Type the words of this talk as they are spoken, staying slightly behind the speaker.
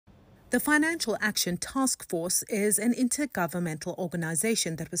The Financial Action Task Force is an intergovernmental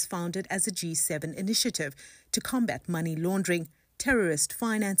organization that was founded as a G7 initiative to combat money laundering, terrorist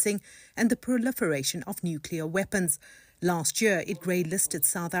financing, and the proliferation of nuclear weapons. Last year, it grey-listed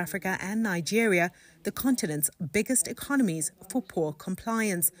South Africa and Nigeria, the continent's biggest economies, for poor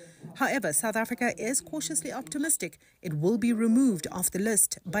compliance. However, South Africa is cautiously optimistic it will be removed off the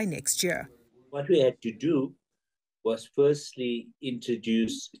list by next year. What we had to do was firstly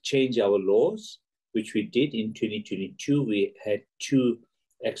change our laws, which we did in 2022. We had 2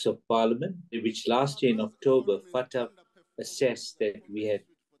 acts of parliament, which last year in October, FATA assessed that we had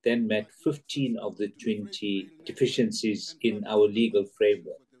then met 15 of the 20 deficiencies in our legal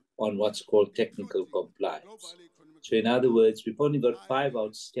framework on what's called technical compliance. So in other words, we've only got 5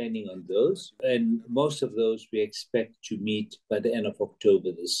 outstanding on those, and most of those we expect to meet by the end of October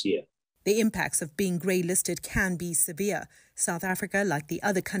this year. The impacts of being grey-listed can be severe. South Africa, like the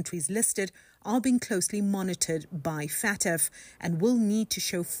other countries listed, are being closely monitored by FATF and will need to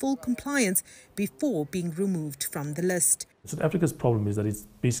show full compliance before being removed from the list. South Africa's problem is that it's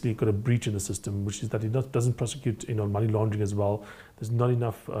basically got a breach in the system, which is that it doesn't prosecute money laundering as well. There's not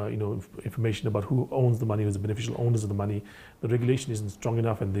enough information about who owns the money, who's the beneficial owners of the money. The regulation isn't strong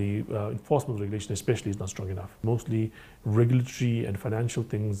enough, and the enforcement of the regulation especially is not strong enough. Mostly regulatory and financial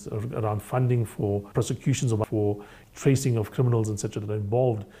things around funding for prosecutions or for tracing of criminals, etc., that are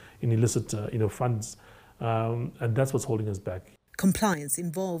involved in illicit funds, and that's what's holding us back. Compliance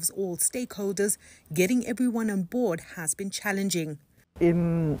involves all stakeholders. Getting everyone on board has been challenging.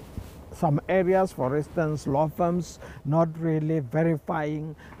 In some areas, for instance, law firms not really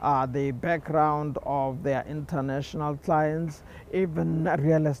verifying the background of their international clients, even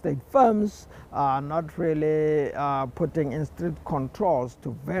real estate firms not really putting in strict controls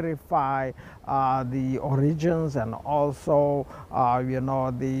to verify the origins and also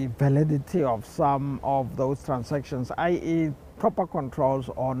the validity of some of those transactions, i.e. proper controls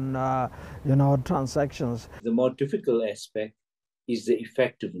on transactions. The more difficult aspect is the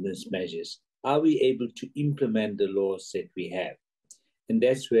effectiveness measures. Are we able to implement the laws that we have? And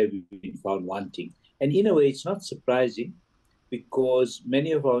that's where we've been found wanting. And in a way, it's not surprising because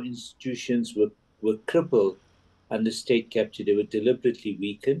many of our institutions were crippled under state capture. They were deliberately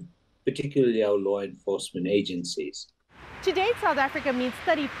weakened, particularly our law enforcement agencies. To date, South Africa meets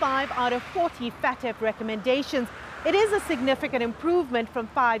 35 out of 40 FATF recommendations. It is a significant improvement from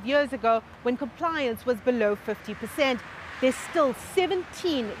 5 years ago when compliance was below 50%. There's still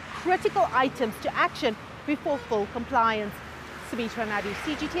 17 critical items to action before full compliance. Sumitra Nadu,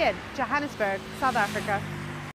 CGTN, Johannesburg, South Africa.